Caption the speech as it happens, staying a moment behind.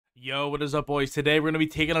Yo, what is up, boys? Today we're going to be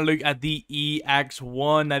taking a look at the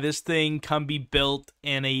EX1. Now, this thing can be built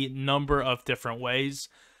in a number of different ways.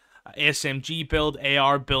 SMG build,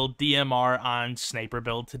 AR build, DMR, and sniper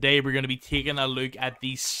build. Today we're going to be taking a look at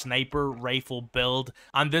the sniper rifle build.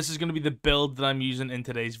 And this is going to be the build that I'm using in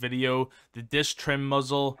today's video. The disc trim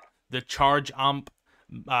muzzle, the charge amp,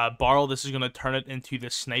 barrel. This is going to turn it into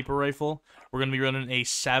the sniper rifle. We're going to be running a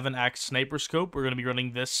 7x sniper scope. We're going to be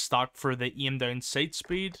running this stock for the aim down sight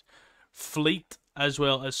speed, fleet, as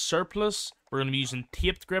well as surplus. We're going to be using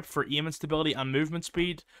taped grip for aiming stability and movement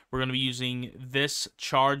speed. We're going to be using this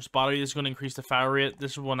charged battery. This is going to increase the fire rate.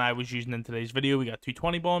 This is one I was using in today's video. We got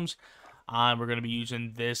 220 bombs, and we're going to be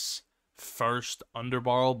using this first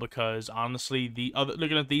underbarrel because honestly,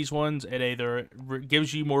 looking at these ones, it either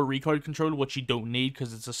gives you more recoil control, which you don't need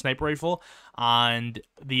because it's a sniper rifle, and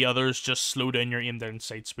the others just slow down your aim down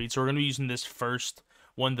sight speed. So we're going to be using this first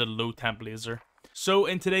one, the low temp laser. So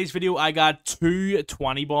in today's video, I got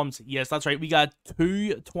 220 bombs. Yes, that's right. We got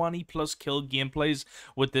 220 plus kill gameplays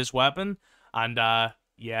with this weapon, and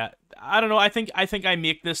yeah, I don't know. I think I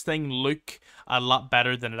make this thing look a lot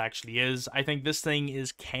better than it actually is. I think this thing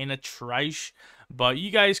is kind of trash, but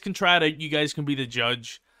you guys can try it out. You guys can be the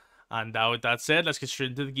judge. And with that said, let's get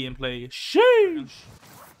straight into the gameplay. Sheesh!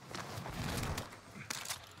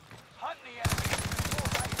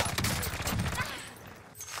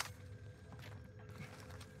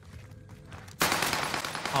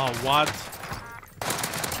 Oh, what?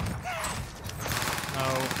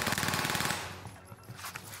 No.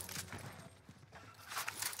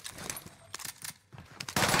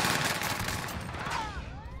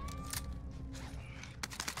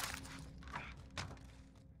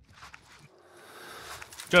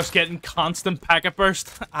 Just getting constant packet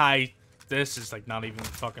burst. This is like not even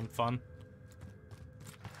fucking fun.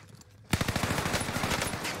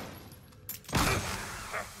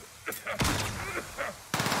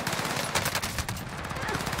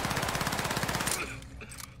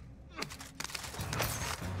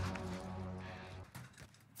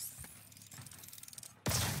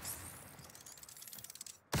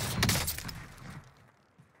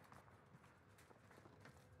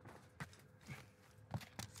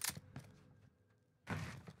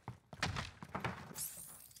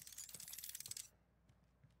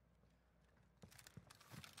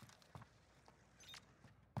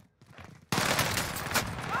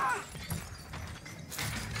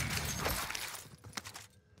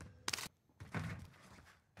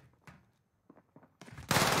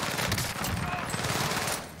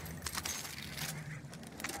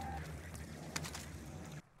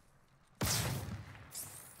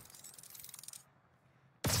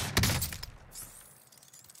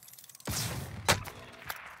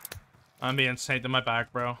 I'm being sniped in my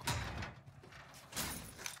back, bro.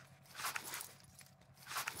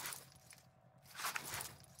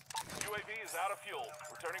 UAV is out of fuel.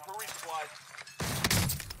 Returning for resupply.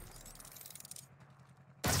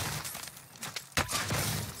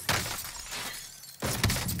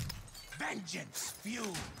 Vengeance fused.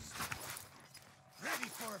 Ready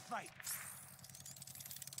for a fight.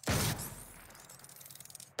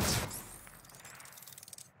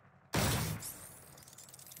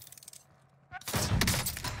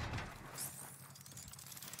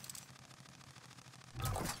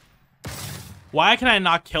 Why can I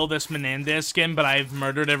not kill this Menendez skin, but I've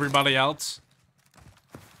murdered everybody else?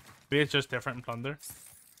 Maybe it's just different in Plunder.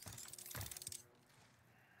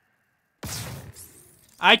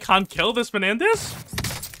 I can't kill this Menendez?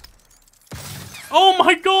 Oh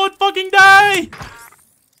my god, fucking die!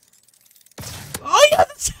 Oh yeah,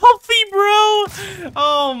 that's healthy, bro!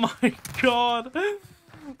 Oh my god.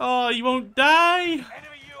 Oh, you won't die?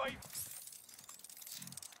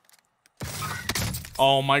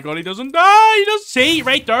 Oh my god, he doesn't die! He doesn't see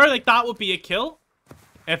right there, like that would be a kill.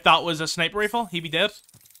 If that was a sniper rifle, he'd be dead.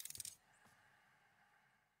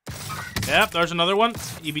 Yep, there's another one.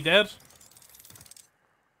 He'd be dead.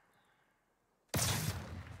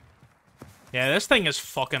 Yeah, this thing is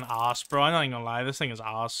fucking ass, bro. I'm not even gonna lie, this thing is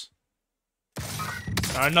ass.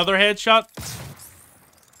 Another headshot.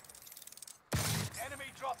 Enemy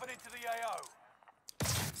dropping into the AO.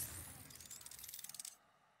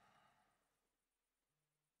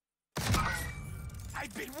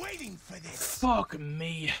 I've been waiting for this. Fuck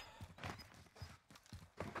me.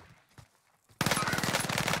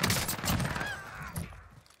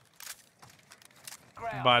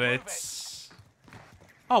 But it's...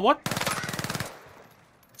 Oh, what?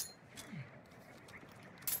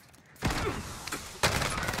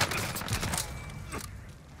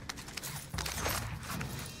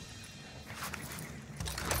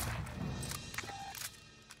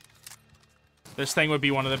 This thing would be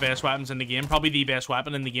one of the best weapons in the game. Probably the best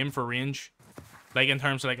weapon in the game for range. Like, in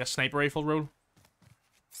terms of, like, a sniper rifle role.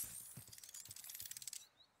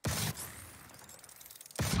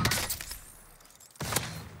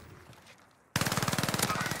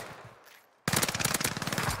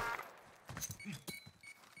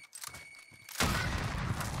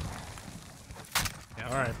 Yeah,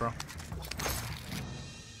 alright, bro.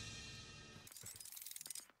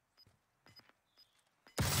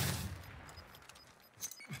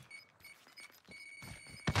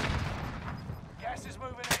 Gas is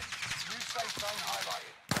moving in. New safe zone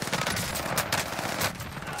highlighted.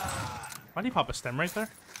 Why did he pop a stem right there?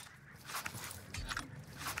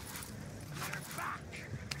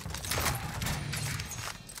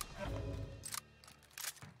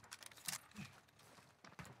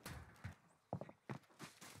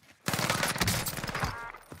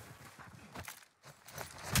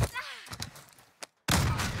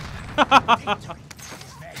 Glad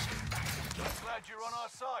you're on our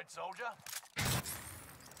side, soldier.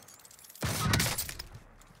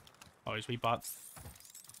 Oh, he's weak bot.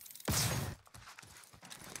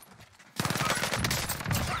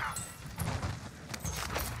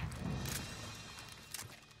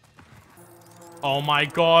 Oh my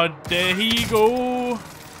god, there he go.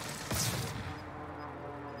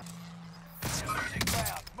 Losing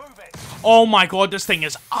ground. Move it. Oh my god, this thing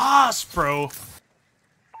is ass, bro.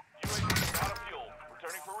 UAV is out of fuel.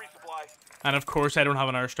 Returning for resupply. And of course, I don't have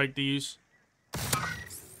an airstrike to use.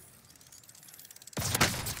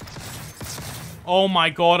 Oh my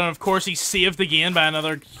god, and of course he's saved again by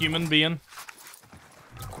another human being.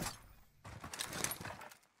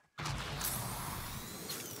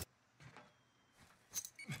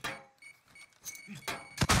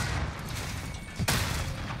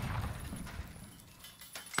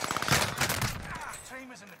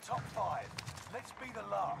 Team is in the top 5. Let's be the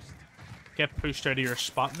last. Get pushed out of your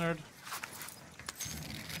spot, nerd.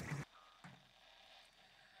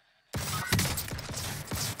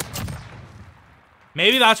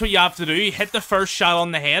 Maybe that's what you have to do. You hit the first shot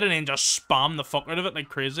on the head and then just spam the fuck out of it like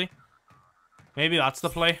crazy. Maybe that's the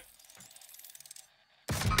play.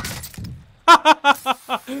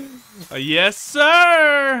 Yes,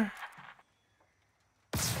 sir!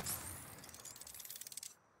 They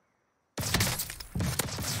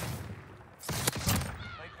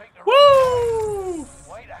picked the Woo!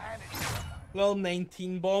 way to hand it to them. Little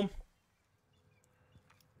 19 bomb.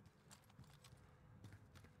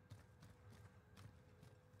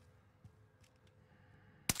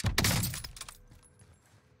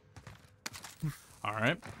 All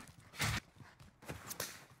right.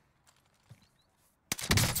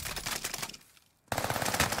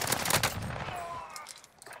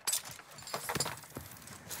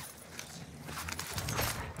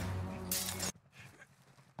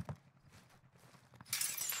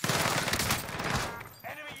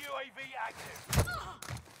 Enemy UAV active.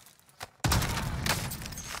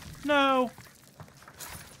 No.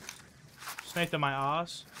 Sniped in my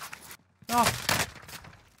ass. Oh.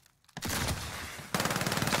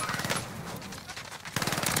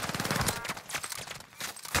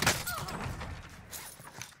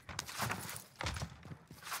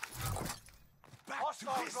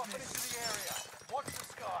 Hostiles dropping into the area. Watch the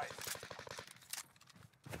skies.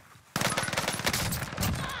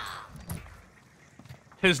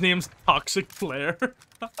 His name's Toxic Flare.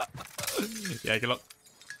 Yeah, good luck.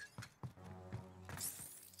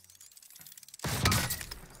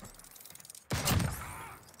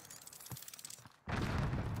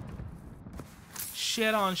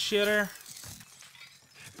 Shit on shitter.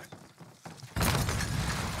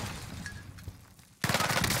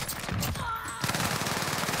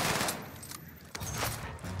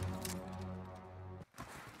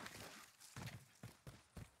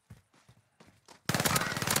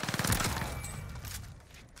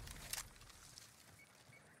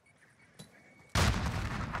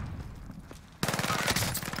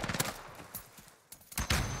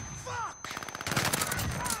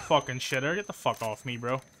 Fucking shitter. Get the fuck off me,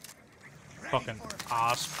 bro. Fucking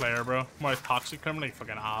ass player, bro. My toxic criminal, like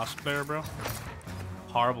fucking ass player, bro.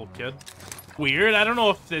 Horrible kid. Weird. I don't know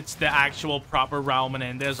if it's the actual proper Raul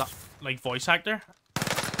Menendez, like, voice actor.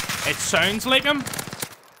 It sounds like him.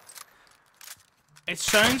 It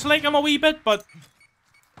sounds like him a wee bit, but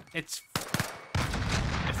it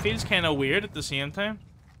feels kind of weird at the same time.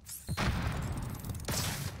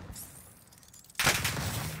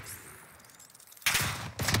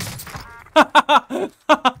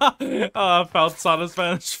 Oh, I felt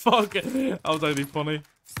satisfying as fuck. That was actually funny.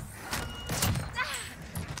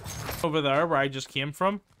 Over there, where I just came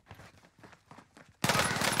from.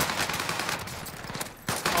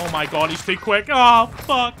 Oh my god, he's too quick. Oh,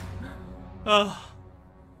 fuck.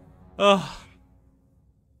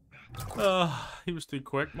 He was too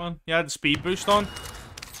quick, man. He had the speed boost on.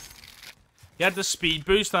 He had the speed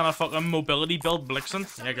boost and a fucking mobility build Blixen.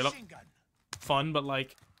 Yeah, good luck. Fun, but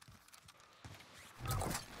like...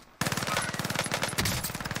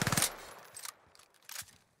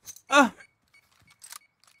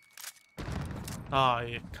 Ah,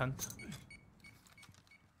 you cunt.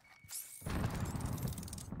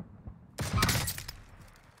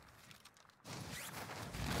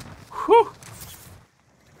 Whew!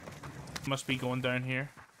 Must be going down here.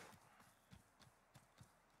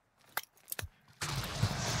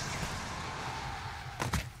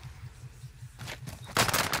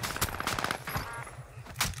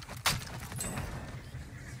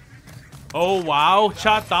 Oh wow,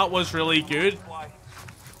 chat, that was really good.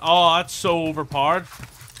 Oh, that's so overpowered.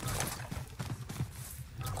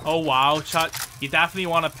 Oh wow, chat, you definitely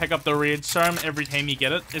want to pick up the raid serum every time you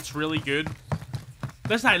get it. It's really good.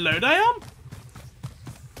 Listen how loud I am.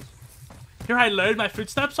 Hear how loud my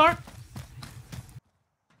footsteps are?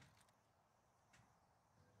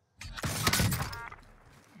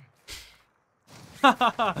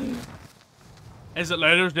 Is it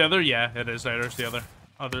louder as the other? Yeah, it is louder as the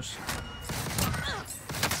others.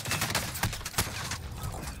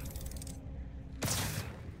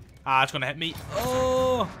 Ah, it's gonna hit me.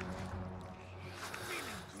 Oh!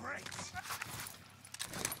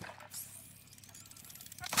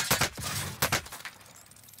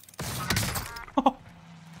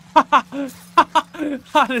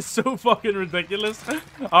 That is so fucking ridiculous.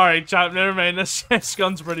 Alright, chat, never mind. This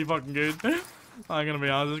gun's pretty fucking good. I'm gonna be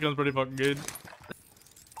honest, this gun's pretty fucking good.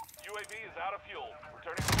 UAV is out of fuel.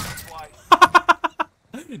 Returning to flight.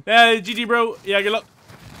 Yeah, GG, bro. Yeah, good luck.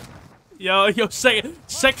 Yo,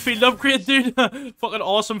 sick field upgrade, dude. Fucking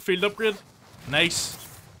awesome field upgrade. Nice.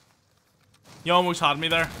 You almost had me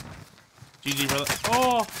there. GG, brother.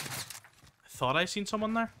 Oh! I thought I seen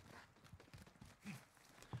someone there.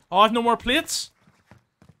 Oh, I have no more plates?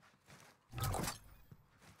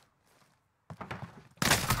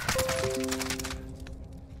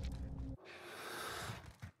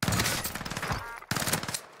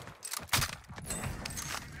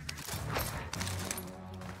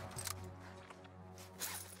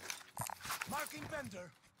 Marking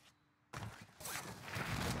vendor.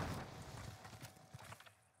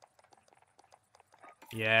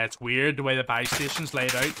 Yeah, it's weird the way the buy station's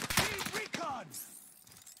laid out. Recon.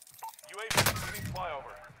 UAV beginning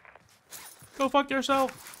flyover. Go fuck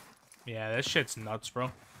yourself. Yeah, this shit's nuts,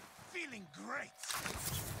 bro. Feeling great.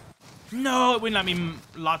 No, it wouldn't let me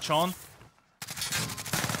latch on.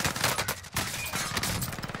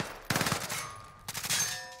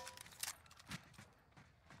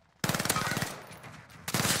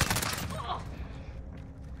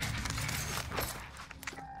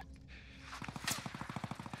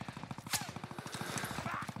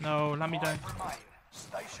 No, let me down. Remain.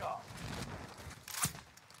 Stay sharp.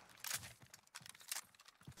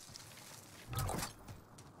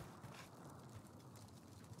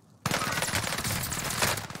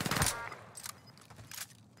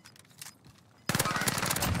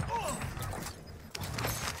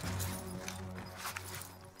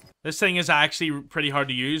 This thing is actually pretty hard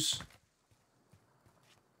to use.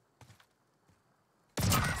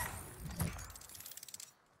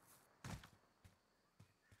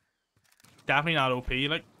 Definitely not OP,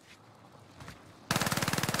 like.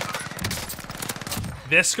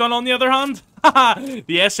 This gun, on the other hand, the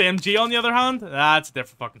SMG, on the other hand, that's a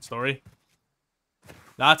different fucking story.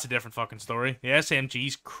 That's a different fucking story. The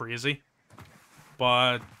SMG's crazy.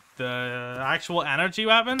 But the actual energy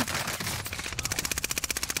weapon...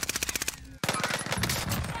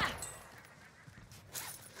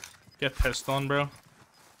 Get pissed on, bro.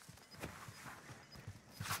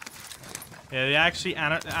 Yeah, the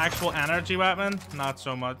actual energy weapon, not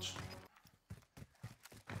so much.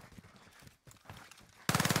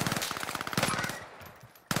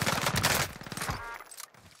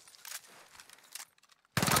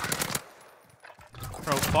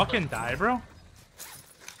 Bro, fucking die, bro.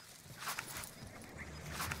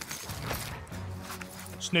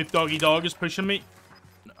 Snoop Doggy Dogg is pushing me.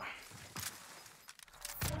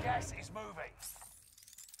 Gas is moving.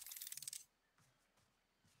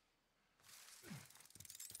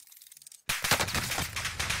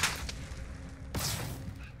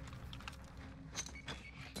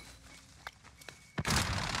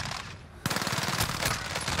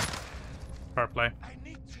 Fair play.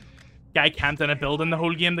 Guy camped in a building the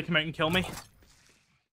whole game to come out and kill me.